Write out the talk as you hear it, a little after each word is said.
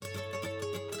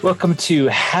Welcome to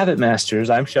Habit Masters.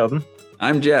 I'm Sheldon.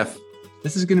 I'm Jeff.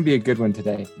 This is going to be a good one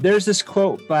today. There's this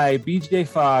quote by BJ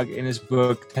Fogg in his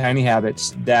book, Tiny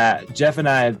Habits, that Jeff and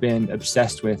I have been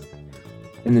obsessed with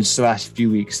in this last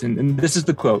few weeks. And this is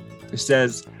the quote. It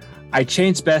says, "I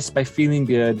change best by feeling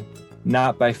good,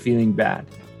 not by feeling bad."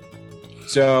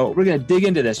 So we're going to dig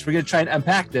into this. We're going to try and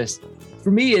unpack this. For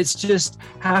me, it's just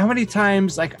how many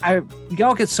times, we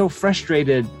all get so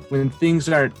frustrated when things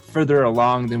aren't further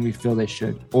along than we feel they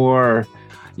should. Or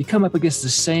you come up against the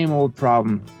same old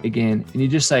problem again, and you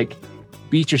just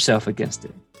beat yourself against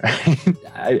it. Right?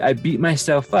 I beat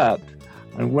myself up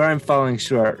on where I'm falling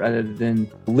short rather than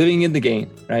living in the game,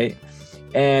 right?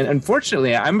 And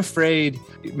unfortunately, I'm afraid,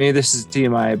 maybe this is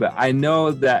TMI, but I know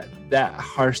that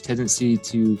harsh tendency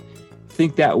to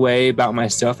think that way about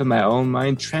myself in my own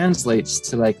mind translates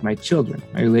to my children,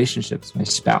 my relationships, my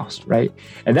spouse, right?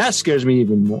 And that scares me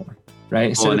even more,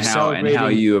 right? Well, and how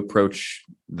you approach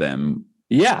them.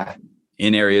 Yeah.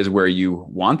 In areas where you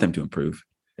want them to improve.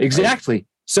 Exactly. Right?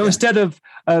 So instead of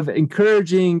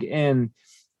encouraging and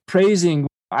praising,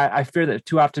 I fear that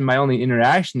too often my only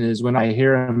interaction is when I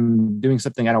hear them doing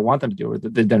something I don't want them to do or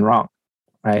that they've done wrong,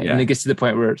 right? Yeah. And it gets to the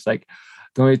point where it's the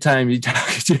only time you talk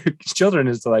to your children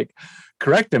is to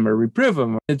correct them or reprove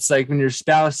them. It's when your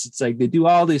spouse, it's they do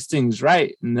all these things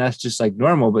right, and that's just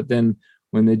normal. But then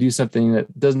when they do something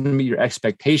that doesn't meet your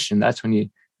expectation, that's when you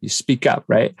speak up,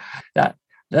 right?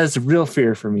 That's a real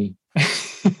fear for me.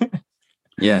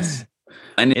 Yes.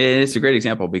 And it's a great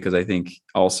example because I think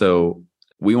also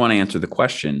we want to answer the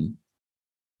question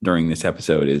during this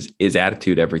episode is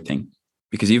attitude everything?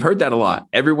 Because you've heard that a lot.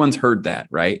 Everyone's heard that,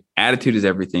 right? Attitude is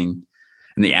everything.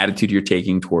 And the attitude you're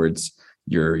taking towards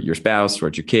your spouse,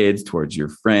 towards your kids, towards your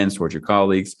friends, towards your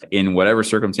colleagues, in whatever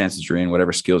circumstances you're in,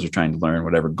 whatever skills you're trying to learn,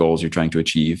 whatever goals you're trying to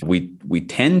achieve, we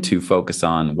tend to focus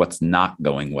on what's not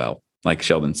going well. Like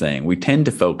Sheldon's saying, we tend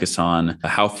to focus on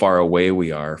how far away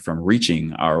we are from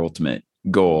reaching our ultimate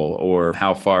goal, or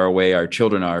how far away our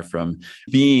children are from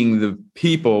being the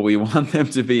people we want them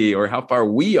to be, or how far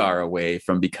we are away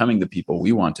from becoming the people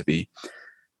we want to be.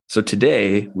 So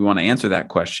today we want to answer that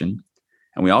question.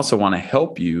 And we also want to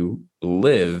help you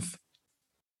live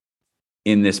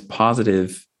in this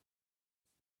positive.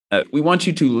 We want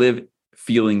you to live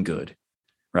feeling good,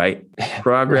 right?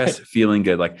 Progress, right. Feeling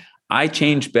good. I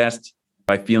change best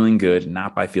by feeling good,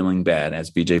 not by feeling bad,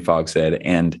 as BJ Fogg said.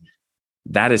 And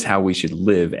that is how we should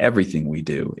live. Everything we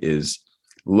do is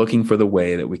looking for the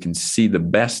way that we can see the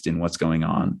best in what's going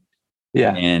on,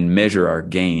 and measure our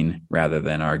gain rather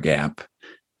than our gap,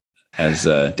 as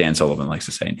Dan Sullivan likes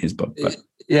to say in his book. But.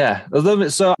 Yeah, a little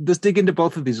bit. So let's dig into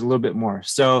both of these a little bit more.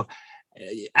 So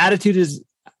attitude is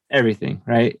everything,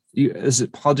 right? Is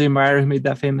it Paul J. Meyer who made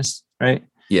that famous, right?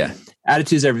 Yeah.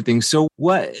 Attitude is everything. So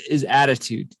what is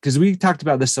attitude? Because we talked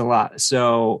about this a lot.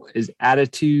 So is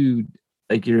attitude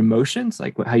your emotions,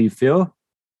 how you feel?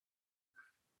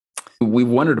 We've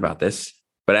wondered about this,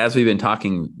 but as we've been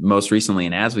talking most recently,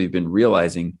 and as we've been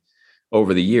realizing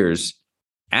over the years,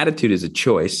 attitude is a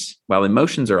choice, while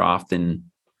emotions are often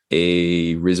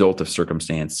a result of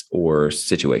circumstance or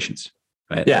situations,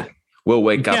 right? Yeah. We'll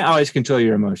wake up. You can't always control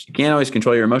your emotions. You can't always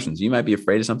control your emotions. You might be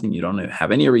afraid of something. You don't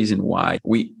have any reason why.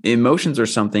 Emotions are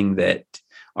something that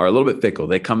are a little bit fickle.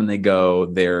 They come and they go.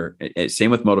 They're same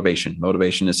with motivation.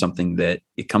 Motivation is something that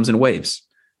it comes in waves.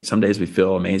 Some days we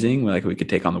feel amazing, like we could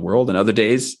take on the world, and other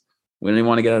days we don't even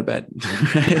want to get out of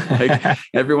bed.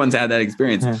 Everyone's had that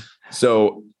experience.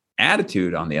 So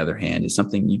attitude, on the other hand, is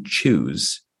something you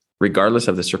choose regardless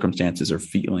of the circumstances or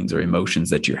feelings or emotions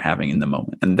that you're having in the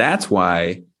moment. And that's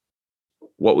why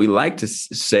what we like to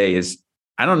say is,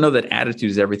 I don't know that attitude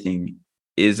is everything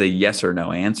is a yes or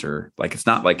no answer. It's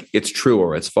not it's true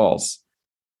or it's false.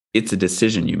 It's a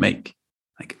decision you make.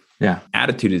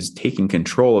 Attitude is taking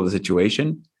control of the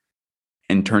situation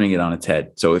and turning it on its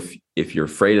head. So if you're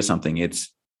afraid of something,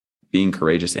 it's being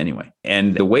courageous anyway.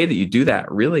 And the way that you do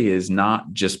that really is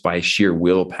not just by sheer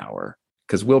willpower,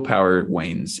 because willpower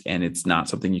wanes and it's not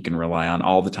something you can rely on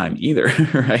all the time either,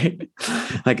 right?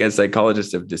 As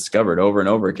psychologists have discovered over and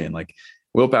over again,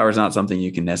 willpower is not something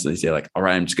you can necessarily say all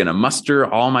right, I'm just going to muster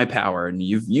all my power. And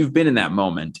you've been in that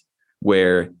moment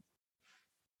where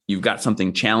you've got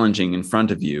something challenging in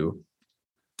front of you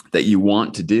that you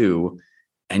want to do,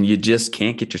 and you just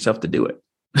can't get yourself to do it,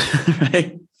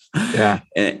 right? Yeah.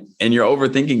 And you're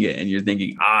overthinking it, and you're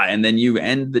thinking, and then you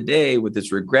end the day with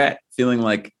this regret, feeling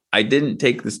like I didn't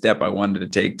take the step I wanted to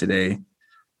take today.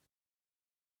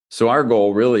 So our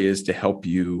goal really is to help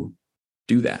you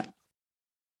do that,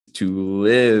 to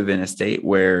live in a state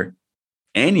where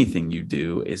anything you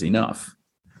do is enough,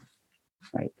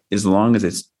 right? As long as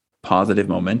it's positive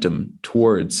momentum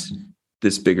towards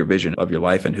this bigger vision of your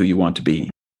life and who you want to be.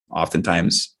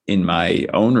 Oftentimes in my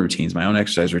own routines, my own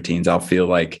exercise routines, I'll feel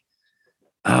like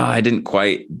I didn't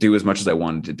quite do as much as I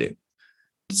wanted to do.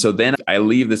 So then I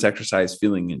leave this exercise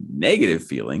feeling a negative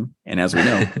feeling. And as we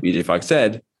know, BJ Fogg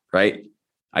said, right?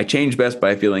 I change best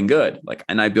by feeling good.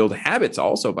 And I build habits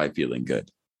also by feeling good.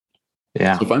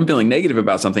 Yeah. So if I'm feeling negative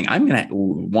about something, I'm going to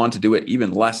want to do it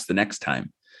even less the next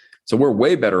time. So we're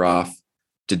way better off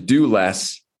to do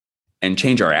less and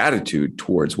change our attitude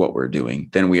towards what we're doing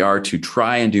than we are to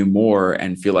try and do more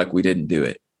and feel like we didn't do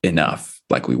it enough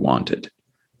like we wanted.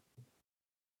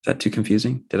 Is that too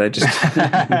confusing? Did I just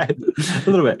a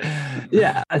little bit?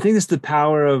 Yeah, I think it's the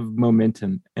power of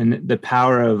momentum and the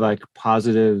power of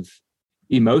positive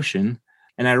emotion.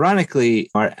 And ironically,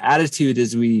 our attitude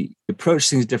as we approach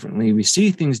things differently, we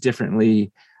see things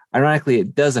differently. Ironically,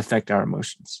 it does affect our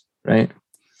emotions, right?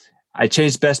 I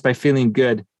change best by feeling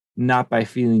good, not by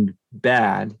feeling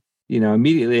bad.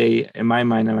 Immediately in my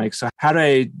mind, I'm like, so how do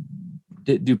I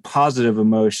do positive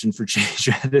emotion for change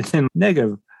rather than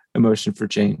negative emotion for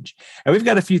change? And we've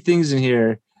got a few things in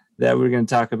here that we're going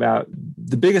to talk about.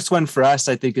 The biggest one for us,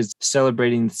 I think, is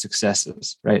celebrating the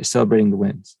successes, right? Celebrating the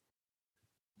wins.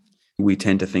 We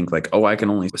tend to think I can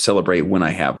only celebrate when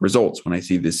I have results, when I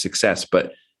see this success.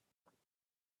 But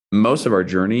most of our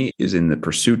journey is in the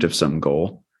pursuit of some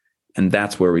goal. And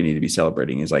that's where we need to be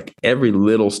celebrating, is every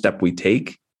little step we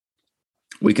take,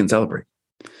 we can celebrate.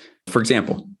 For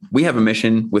example, we have a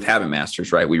mission with Habit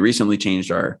Masters, right? We recently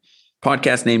changed our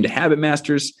podcast name to Habit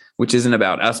Masters, which isn't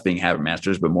about us being habit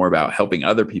masters, but more about helping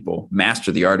other people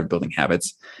master the art of building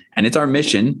habits. And it's our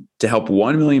mission to help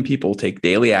 1 million people take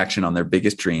daily action on their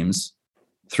biggest dreams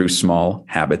through small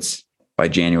habits by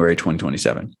January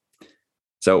 2027.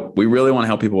 So we really want to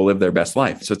help people live their best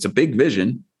life. So it's a big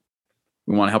vision.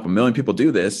 We want to help 1 million people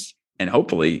do this. And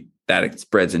hopefully that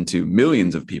spreads into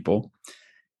millions of people.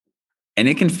 And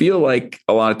it can feel like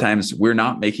a lot of times we're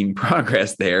not making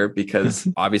progress there because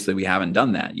obviously we haven't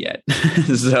done that yet.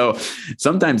 So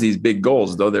sometimes these big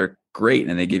goals, though they're great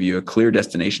and they give you a clear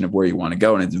destination of where you want to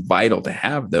go, and it's vital to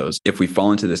have those. If we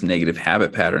fall into this negative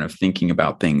habit pattern of thinking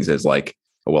about things as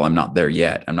well, I'm not there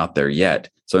yet. I'm not there yet.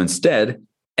 So instead,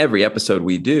 every episode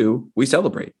we do, we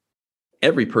celebrate.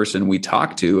 Every person we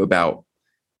talk to about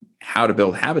how to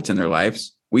build habits in their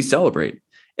lives, we celebrate.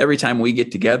 Every time we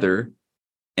get together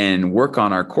and work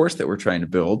on our course that we're trying to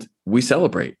build, we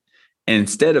celebrate. And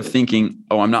instead of thinking,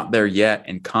 I'm not there yet,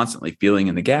 and constantly feeling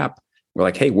in the gap, we're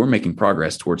like, hey, we're making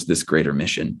progress towards this greater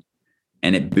mission.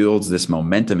 And it builds this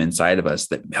momentum inside of us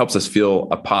that helps us feel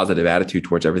a positive attitude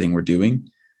towards everything we're doing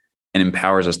and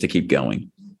empowers us to keep going.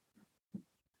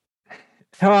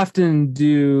 How often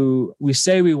do we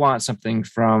say we want something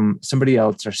from somebody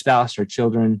else, our spouse or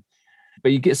children,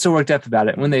 but you get so worked up about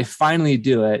it. When they finally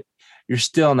do it, you're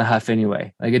still in the huff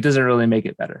anyway. It doesn't really make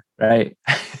it better, right?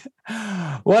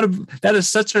 That is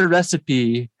such a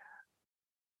recipe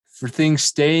for things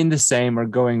staying the same or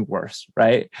going worse,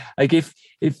 right? If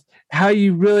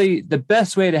the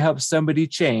best way to help somebody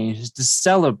change is to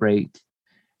celebrate,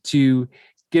 to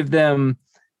give them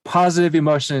positive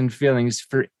emotion and feelings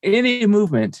for any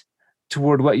movement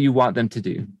toward what you want them to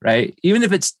do, right? Even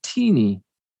if it's teeny,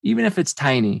 even if it's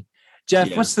tiny.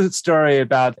 Jeff, What's the story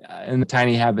about in the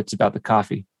Tiny Habits about the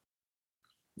coffee?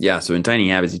 Yeah. So in Tiny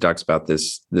Habits, he talks about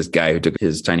this guy who took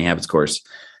his Tiny Habits course,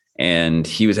 and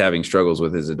he was having struggles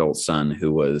with his adult son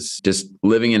who was just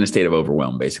living in a state of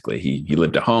overwhelm. Basically, he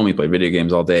lived at home, he played video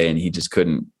games all day, and he just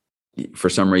couldn't, for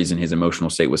some reason, his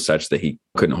emotional state was such that he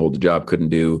couldn't hold the job, couldn't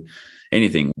do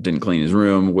anything, didn't clean his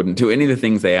room, wouldn't do any of the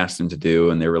things they asked him to do.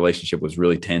 And their relationship was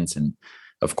really tense and,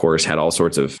 of course, had all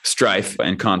sorts of strife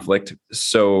and conflict.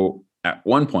 So at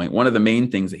one point, one of the main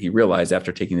things that he realized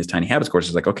after taking this Tiny Habits course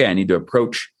is okay, I need to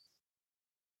approach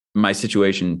my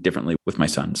situation differently with my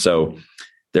son. So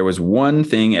there was one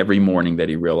thing every morning that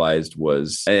he realized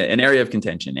was an area of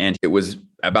contention, and it was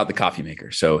about the coffee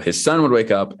maker. So his son would wake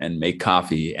up and make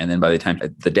coffee. And then by the time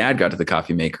the dad got to the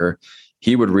coffee maker,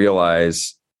 he would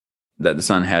realize that the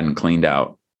son hadn't cleaned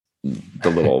out the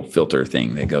little filter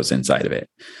thing that goes inside of it.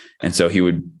 And so he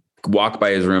would walk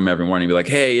by his room every morning and be like,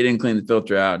 hey, you didn't clean the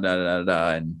filter out, da, da, da, da.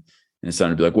 And his son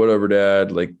would be like, whatever,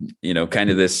 dad, kind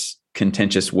of this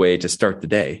contentious way to start the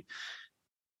day.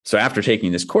 So after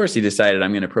taking this course, he decided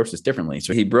I'm going to approach this differently.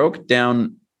 So he broke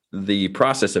down the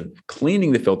process of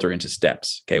cleaning the filter into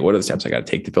steps. Okay, what are the steps? I got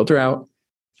to take the filter out.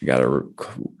 I got to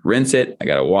rinse it. I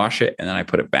got to wash it. And then I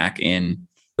put it back in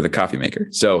for the coffee maker.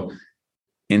 So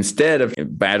instead of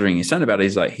badgering his son about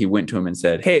it, he went to him and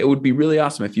said, hey, it would be really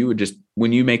awesome if you would just,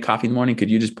 when you make coffee in the morning, could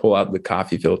you just pull out the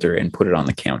coffee filter and put it on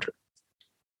the counter?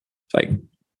 It's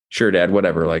sure, Dad,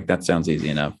 whatever. Like, that sounds easy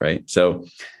enough. Right. So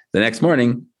the next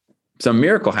morning, some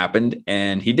miracle happened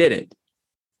and he did it.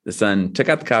 The son took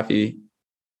out the coffee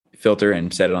filter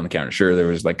and set it on the counter. Sure, there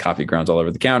was like coffee grounds all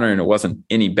over the counter and it wasn't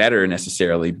any better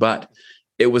necessarily, but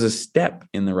it was a step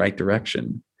in the right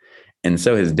direction. And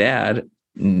so his dad,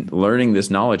 learning this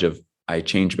knowledge of I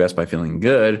change best by feeling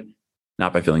good,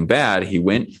 not by feeling bad, he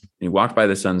went and he walked by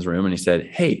the son's room and he said,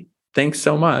 "Hey, thanks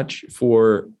so much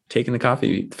for taking the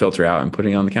coffee filter out and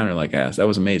putting it on the counter like I asked. That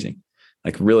was amazing.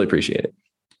 Like, really appreciate it."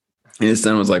 And his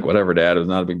son was like, "Whatever, Dad, it was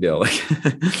not a big deal."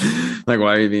 Like,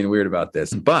 why are you being weird about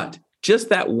this? But just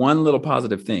that one little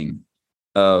positive thing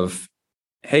of,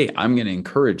 hey, I'm going to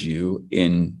encourage you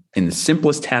in the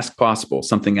simplest task possible,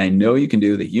 something I know you can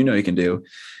do that you know you can do.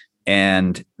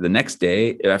 And the next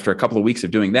day, after a couple of weeks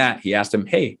of doing that, he asked him,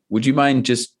 "Hey, would you mind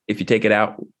just, if you take it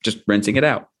out, just rinsing it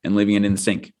out and leaving it in the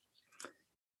sink?"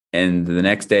 And the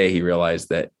next day he realized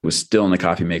that it was still in the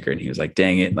coffee maker. And he was like,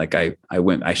 "Dang it. Like I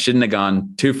shouldn't have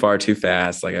gone too far, too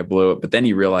fast. Like I blew it." But then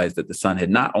he realized that the son had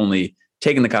not only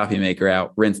taken the coffee maker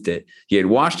out, rinsed it, he had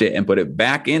washed it and put it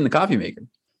back in the coffee maker.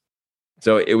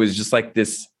 So it was just like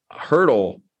this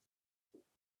hurdle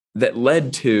that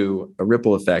led to a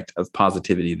ripple effect of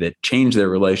positivity that changed their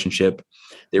relationship.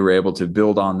 They were able to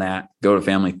build on that, go to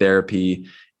family therapy,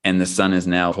 and the son is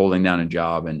now holding down a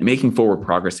job and making forward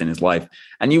progress in his life.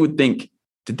 And you would think,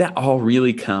 did that all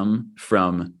really come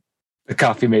from a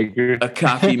coffee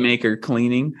maker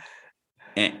cleaning?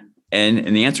 And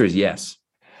the answer is yes.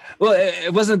 Well,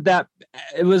 it wasn't that.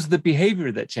 It was the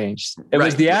behavior that changed. It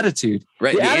was the attitude.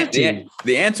 Right.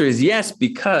 The answer is yes,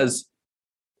 because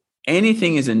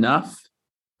anything is enough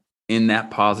in that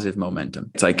positive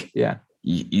momentum. It's like,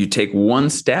 you take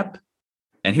one step.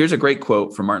 And here's a great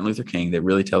quote from Martin Luther King that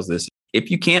really tells this.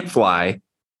 If you can't fly,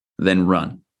 then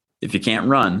run. If you can't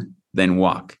run, then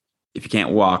walk. If you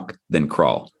can't walk, then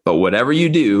crawl. But whatever you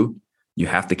do, you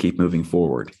have to keep moving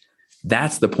forward.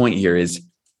 That's the point here is,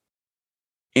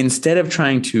 instead of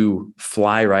trying to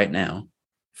fly right now,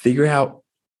 figure out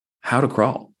how to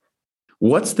crawl.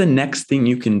 What's the next thing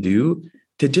you can do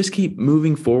to just keep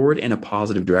moving forward in a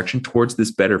positive direction towards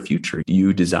this better future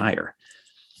you desire?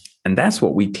 And that's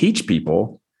what we teach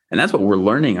people. And that's what we're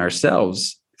learning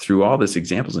ourselves through all this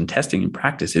examples and testing and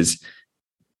practice is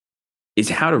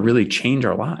how to really change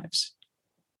our lives.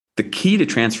 The key to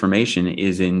transformation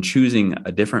is in choosing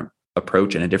a different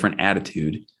approach and a different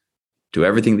attitude to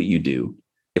everything that you do.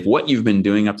 If what you've been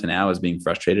doing up to now is being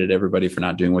frustrated at everybody for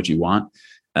not doing what you want,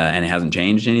 and it hasn't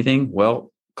changed anything, well,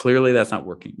 clearly that's not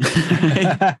working.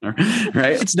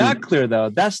 Right? It's not clear though.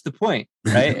 That's the point,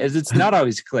 right? Is it's not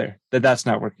always clear that that's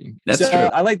not working. That's true.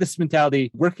 I like this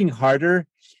mentality. Working harder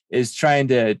is trying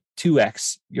to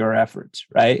 2x your efforts,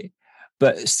 right?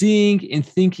 But seeing and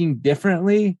thinking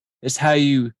differently is how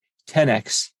you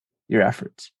 10x your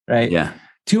efforts, right? Yeah.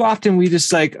 Too often we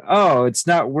just like, oh, it's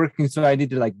not working, so I need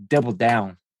to like double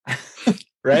down.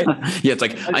 Right? Yeah, it's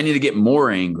like I need to get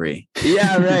more angry.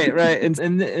 Yeah, right.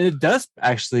 And it does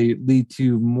actually lead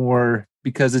to more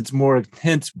because it's more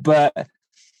intense. But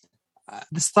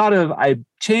this thought of I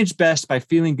change best by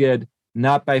feeling good,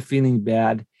 not by feeling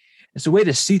bad. It's a way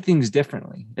to see things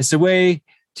differently. It's a way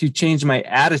to change my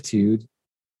attitude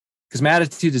because my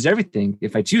attitude is everything.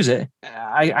 If I choose it,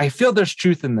 I feel there's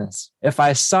truth in this. If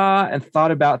I saw and thought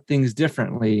about things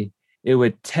differently, it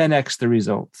would 10x the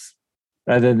results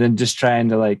rather than just trying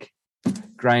to like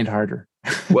grind harder.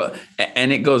 Well,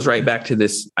 and it goes right back to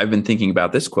this. I've been thinking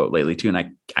about this quote lately too,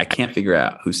 and I can't figure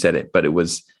out who said it, but it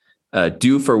was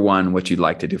do for one what you'd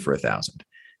like to do for 1,000.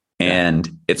 And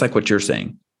it's like what you're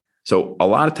saying. So a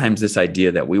lot of times this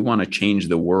idea that we want to change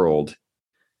the world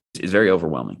is very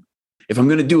overwhelming. If I'm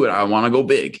going to do it, I want to go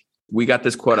big. We got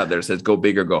this quote out there that says, go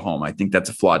big or go home. I think that's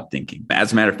a flawed thinking.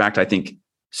 As a matter of fact, I think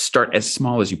start as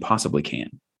small as you possibly can,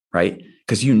 right?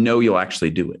 Because you know you'll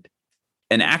actually do it.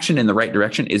 An action in the right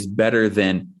direction is better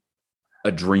than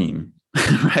a dream,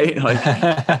 right?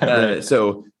 Like,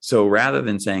 so rather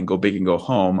than saying go big and go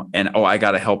home and, I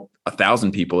got to help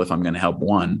 1,000 people if I'm going to help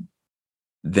one,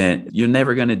 then you're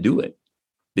never going to do it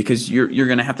because you're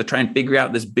going to have to try and figure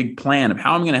out this big plan of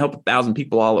how I'm going to help 1,000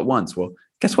 people all at once. Well,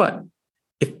 guess what?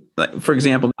 If, for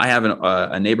example, I have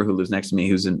a neighbor who lives next to me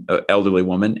who's an elderly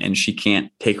woman and she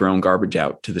can't take her own garbage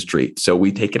out to the street. So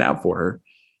we take it out for her.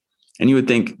 And you would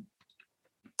think,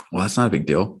 well, that's not a big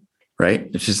deal, right?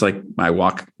 It's just like I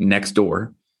walk next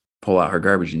door, pull out her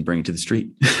garbage and bring it to the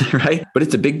street, right? But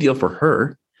it's a big deal for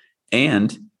her.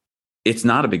 And it's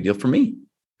not a big deal for me,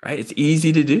 right? It's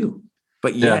easy to do.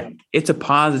 But yet it's a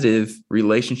positive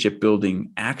relationship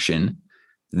building action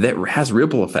that has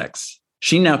ripple effects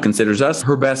She now considers us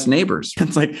her best neighbors.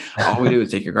 It's like, all we do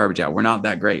is take your garbage out. We're not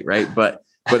that great, right? But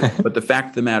the fact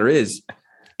of the matter is,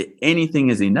 anything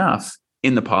is enough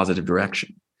in the positive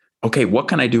direction. Okay, what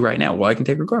can I do right now? Well, I can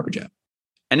take her garbage out.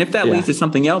 And if that leads to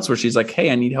something else where she's like, hey,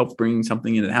 I need help bringing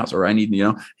something into the house, or I need,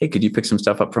 hey, could you pick some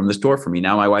stuff up from the store for me?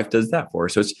 Now my wife does that for her.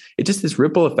 So it's just this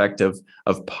ripple effect of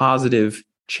positive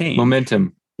change.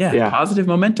 Momentum. Yeah, positive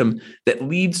momentum that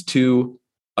leads to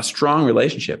a strong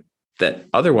relationship that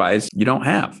otherwise you don't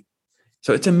have.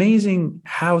 So it's amazing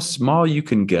how small you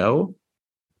can go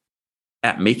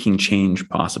at making change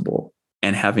possible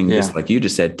and having this, like you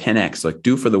just said, 10x, like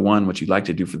do for the one what you'd like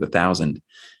to do for the 1,000,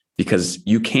 because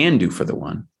you can do for the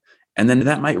one. And then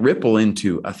that might ripple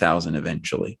into 1,000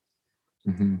 eventually.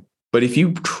 Mm-hmm. But if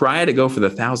you try to go for the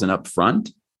 1,000 up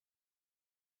front,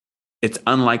 it's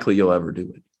unlikely you'll ever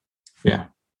do it. Yeah.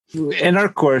 In our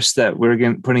course that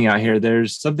we're putting out here,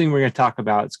 there's something we're going to talk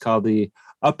about. It's called the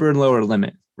upper and lower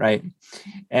limit, right?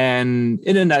 And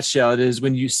in a nutshell, it is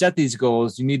when you set these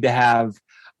goals, you need to have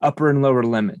upper and lower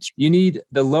limits. You need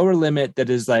the lower limit that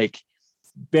is like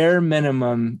bare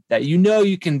minimum that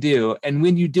you can do. And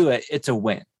when you do it, it's a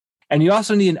win. And you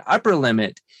also need an upper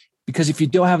limit, because if you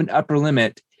don't have an upper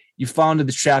limit, you fall into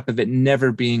the trap of it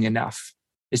never being enough.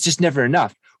 It's just never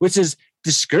enough, which is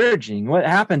discouraging. What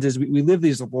happens is we live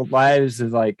these lives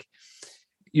of like,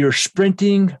 you're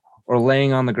sprinting or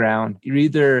laying on the ground. You're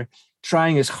either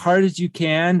trying as hard as you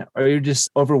can, or you're just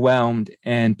overwhelmed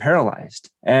and paralyzed.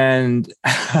 And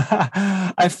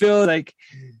I feel like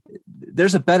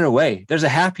there's a better way. There's a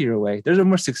happier way. There's a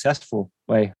more successful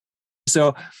way.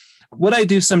 So what I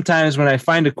do sometimes when I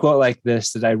find a quote like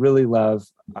this that I really love,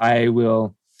 I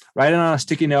will write it on a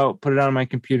sticky note, put it on my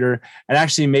computer, and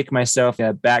actually make myself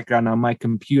a background on my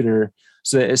computer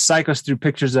so that it cycles through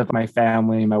pictures of my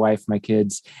family, my wife, my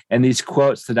kids, and these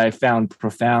quotes that I found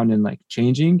profound and like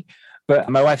changing. But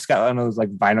my wife's got one of those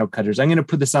like vinyl cutters. I'm going to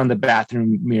put this on the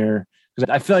bathroom mirror because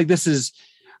I feel like this is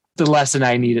the lesson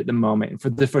I need at the moment for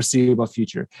the foreseeable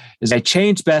future. Is I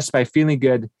change best by feeling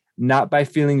good, not by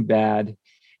feeling bad,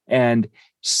 and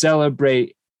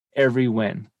celebrate every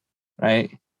win,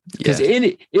 right? Because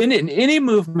in any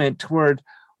movement toward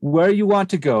where you want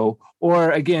to go,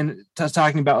 or again,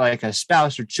 talking about like a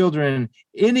spouse or children,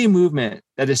 any movement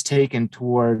that is taken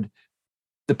toward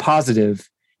the positive,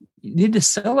 you need to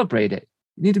celebrate it.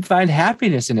 You need to find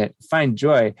happiness in it, find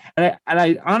joy. And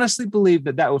I honestly believe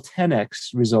that will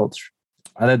 10x results,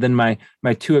 other than my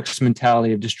 2x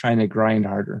mentality of just trying to grind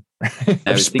harder,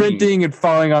 right? Sprinting and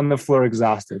falling on the floor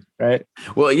exhausted, right?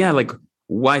 Well, yeah, like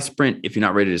why sprint if you're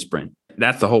not ready to sprint?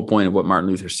 That's the whole point of what Martin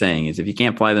Luther's saying is if you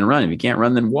can't fly, then run. If you can't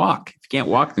run, then walk. If you can't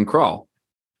walk, then crawl.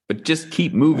 But just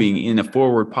keep moving in a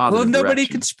forward positive direction. Well, nobody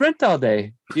can sprint all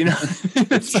day.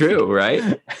 It's true,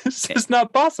 right? It's just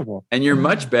not possible. And you're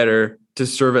much better to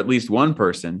serve at least one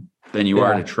person than you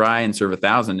are to try and serve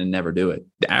 1,000 and never do it.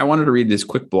 I wanted to read this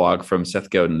quick blog from Seth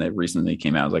Godin that recently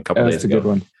came out, like a couple days ago. That's a good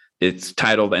one. It's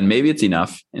titled, "And Maybe It's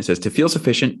Enough." And it says, "To feel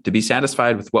sufficient, to be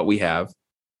satisfied with what we have,"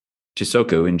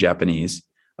 chisoku in Japanese.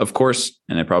 Of course,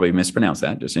 and I probably mispronounced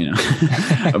that, just so you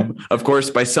know. Of course,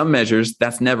 by some measures,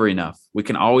 that's never enough. We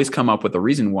can always come up with a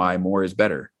reason why more is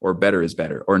better, or better is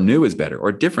better, or new is better,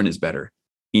 or different is better.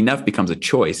 Enough becomes a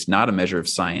choice, not a measure of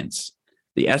science.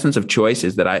 The essence of choice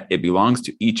is that it belongs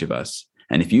to each of us.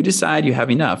 And if you decide you have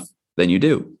enough, then you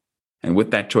do. And with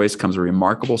that choice comes a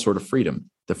remarkable sort of freedom,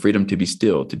 the freedom to be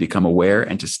still, to become aware,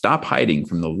 and to stop hiding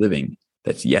from the living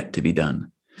that's yet to be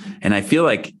done. And I feel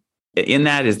like in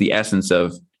that is the essence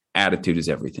of attitude is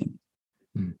everything,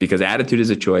 because attitude is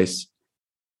a choice.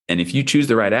 And if you choose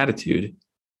the right attitude,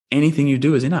 anything you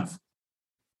do is enough.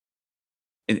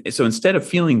 And so instead of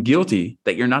feeling guilty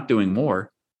that you're not doing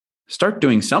more, start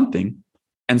doing something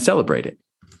and celebrate it.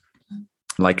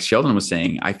 Like Sheldon was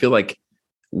saying, I feel like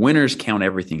winners count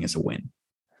everything as a win.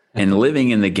 And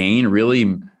living in the gain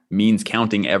really means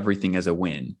counting everything as a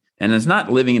win. And it's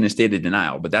not living in a state of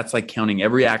denial, but that's like counting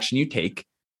every action you take,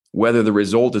 whether the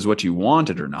result is what you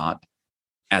wanted or not,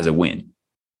 as a win.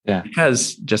 Yeah.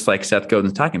 Because just like Seth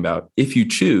Godin's talking about, if you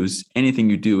choose, anything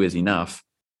you do is enough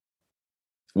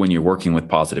when you're working with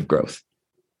positive growth.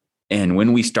 And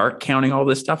when we start counting all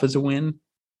this stuff as a win,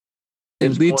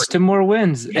 it leads to more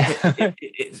wins.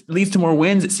 It leads to more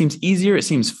wins. It seems easier. It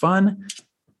seems fun.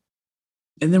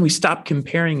 And then we stop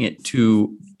comparing it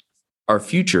to our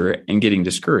future and getting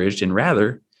discouraged. And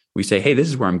rather we say, hey, this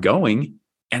is where I'm going.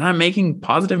 And I'm making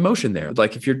positive motion there.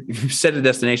 Like if you set a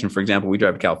destination, for example, we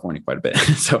drive to California quite a bit.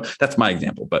 So that's my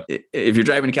example. But if you're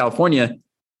driving to California,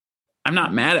 I'm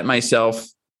not mad at myself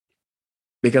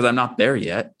because I'm not there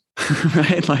yet,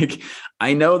 right? Like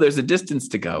I know there's a distance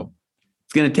to go.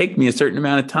 It's going to take me a certain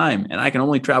amount of time, and I can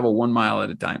only travel 1 mile at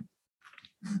a time.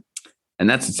 And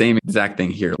that's the same exact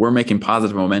thing here. We're making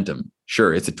positive momentum.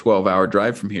 Sure, it's a 12-hour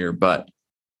drive from here, but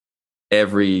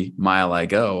every mile I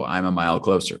go, I'm a mile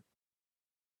closer.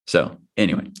 So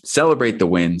anyway, celebrate the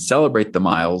wins, celebrate the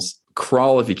miles,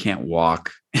 crawl if you can't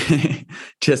walk.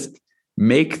 Just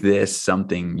make this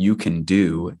something you can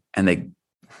do and that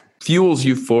fuels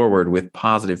you forward with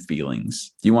positive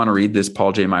feelings. Do you want to read this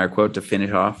Paul J. Meyer quote to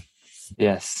finish off?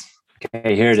 Yes.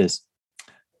 Okay, here it is.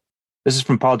 This is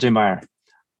from Paul J. Meyer.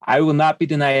 I will not be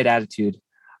denied attitude.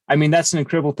 I mean, that's an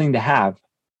incredible thing to have.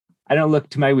 I don't look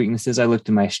to my weaknesses. I look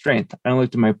to my strength. I don't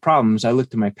look to my problems. I look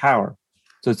to my power.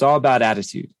 So it's all about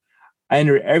attitude. I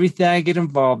enter everything I get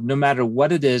involved, no matter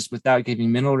what it is, without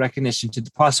giving mental recognition to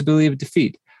the possibility of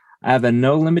defeat. I have a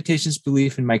no limitations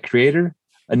belief in my creator,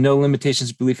 a no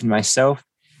limitations belief in myself,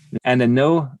 and a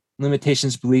no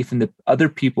limitations belief in the other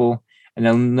people, and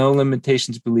a no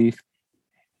limitations belief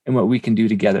in what we can do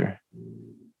together.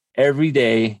 Every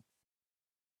day,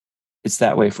 it's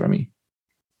that way for me.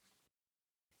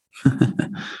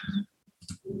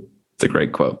 It's a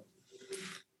great quote.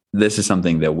 This is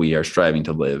something that we are striving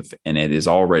to live, and it is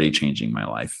already changing my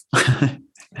life.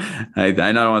 I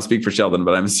don't want to speak for Sheldon,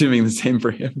 but I'm assuming the same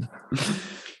for him.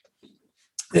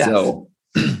 Yes. So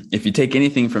if you take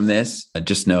anything from this,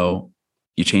 just know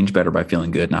you change better by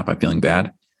feeling good, not by feeling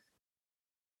bad.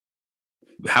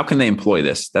 How can they employ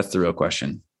this? That's the real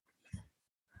question.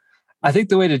 I think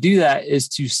the way to do that is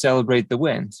to celebrate the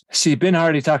wins. See, Ben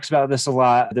Hardy talks about this a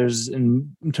lot. There's,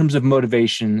 in terms of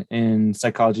motivation in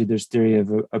psychology, there's theory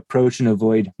of approach and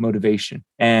avoid motivation.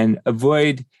 And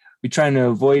we're trying to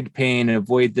avoid pain and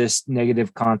avoid this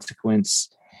negative consequence.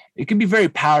 It can be very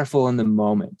powerful in the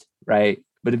moment, right?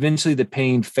 But eventually the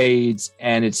pain fades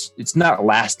and it's not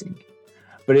lasting.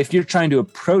 But if you're trying to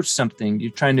approach something,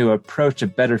 you're trying to approach a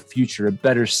better future, a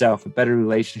better self, a better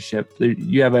relationship.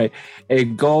 You have a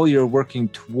goal you're working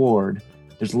toward.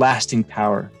 There's lasting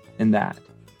power in that.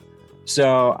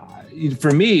 So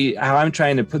for me, how I'm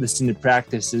trying to put this into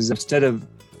practice is instead of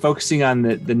focusing on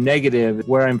the negative,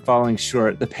 where I'm falling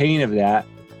short, the pain of that,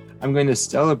 I'm going to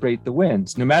celebrate the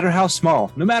wins, no matter how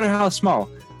small. In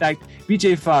fact,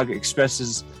 BJ Fogg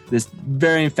expresses this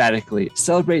very emphatically.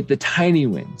 Celebrate the tiny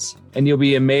wins, and you'll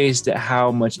be amazed at how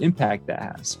much impact that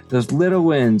has. Those little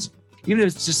wins, even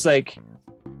if it's just like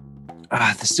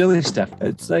the silly stuff.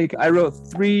 It's like I wrote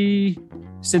 3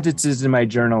 sentences in my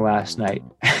journal last night,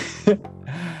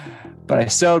 but I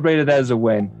celebrated that as a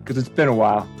win because it's been a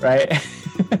while, right?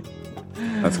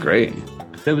 That's great.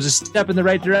 It was a step in the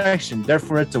right direction.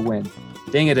 Therefore, it's a win.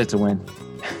 Dang it, it's a win.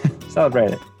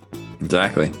 Celebrate it.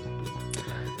 Exactly.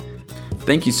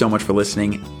 Thank you so much for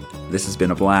listening. This has been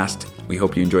a blast. We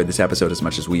hope you enjoyed this episode as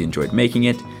much as we enjoyed making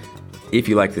it. If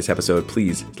you like this episode,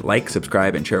 please like,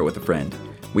 subscribe, and share it with a friend.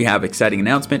 We have an exciting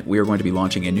announcement. We are going to be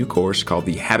launching a new course called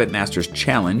the Habit Masters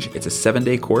Challenge. It's a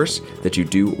 7-day course that you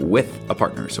do with a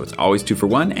partner. So it's always 2 for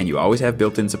 1, and you always have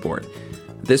built-in support.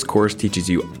 This course teaches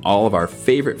you all of our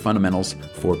favorite fundamentals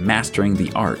for mastering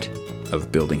the art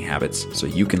of building habits so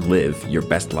you can live your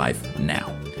best life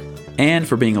now. And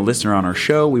for being a listener on our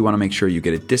show, we want to make sure you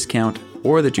get a discount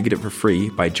or that you get it for free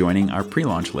by joining our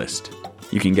pre-launch list.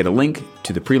 You can get a link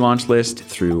to the pre-launch list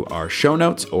through our show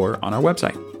notes or on our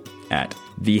website at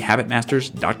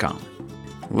thehabitmasters.com.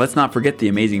 Let's not forget the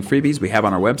amazing freebies we have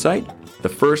on our website. The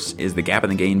first is the Gap in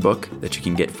the Gain book that you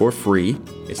can get for free.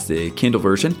 It's the Kindle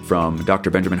version from Dr.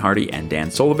 Benjamin Hardy and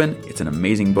Dan Sullivan. It's an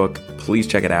amazing book. Please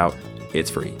check it out. It's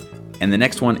free. And the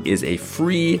next one is a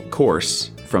free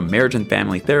course from marriage and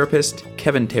family therapist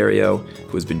Kevin Terrio,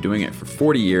 who has been doing it for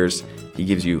 40 years. He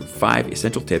gives you 5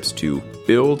 essential tips to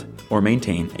build or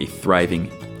maintain a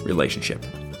thriving relationship.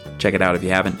 Check it out if you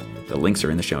haven't. The links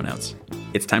are in the show notes.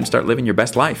 It's time to start living your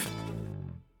best life.